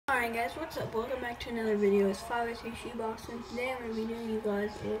Alright guys, what's up? Welcome back to another video. It's 502 Shoebox, and today I'm going to be doing you guys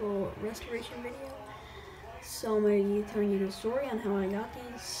a little restoration video. So I'm going to be telling you the story on how I got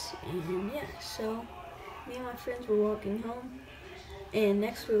these, and yeah, so me and my friends were walking home, and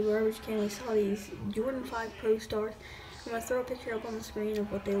next to a garbage can we saw these Jordan 5 Pro Stars. I'm going to throw a picture up on the screen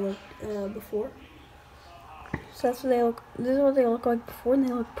of what they looked before. So that's what they look, this is what they look like before, and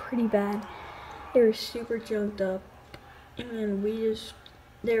they look pretty bad. They were super junked up, and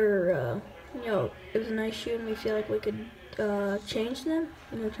they were, it was a nice shoe, and we feel like we could change them,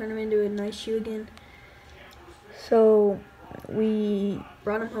 turn them into a nice shoe again. So we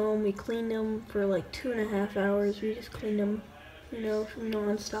brought them home, we cleaned them for like 2.5 hours. We just cleaned them,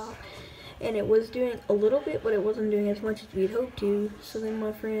 non-stop. And it was doing a little bit, but it wasn't doing as much as we'd hoped to. So then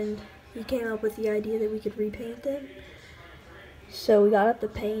my friend, he came up with the idea that we could repaint them. So we got out the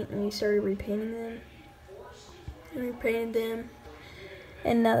paint and we started repainting them. And we painted them.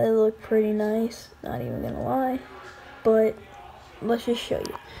 And now they look pretty nice, not even gonna lie. But let's just show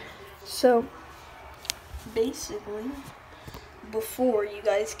you. So basically, before, you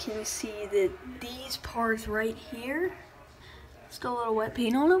guys can see that these parts right here, still a little wet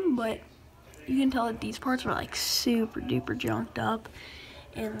paint on them, but you can tell that these parts are like super duper junked up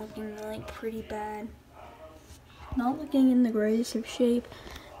and looking like pretty bad. Not looking in the greatest of shape,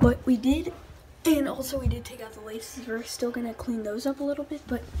 but we did. And also we did take out the laces. We're still going to clean those up a little bit,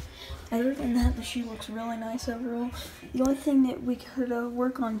 but other than that, the shoe looks really nice overall. The only thing that we could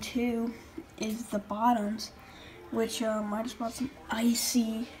work on too is the bottoms, which I just bought some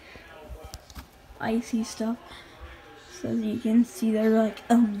icy stuff. So as you can see, they're like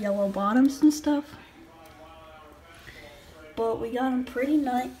yellow bottoms and stuff. But we got them pretty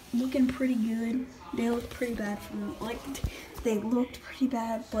nice, looking pretty good. They look pretty bad they looked pretty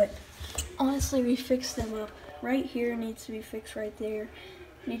bad, but honestly, we fixed them up. Right here needs to be fixed right there.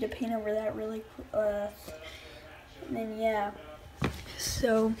 Need to paint over that really and then yeah.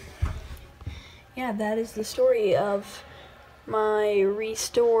 So yeah, that is the story of my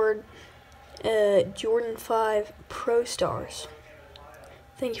restored Jordan 5 Pro Stars.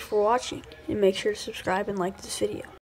 Thank you for watching, and make sure to subscribe and like this video.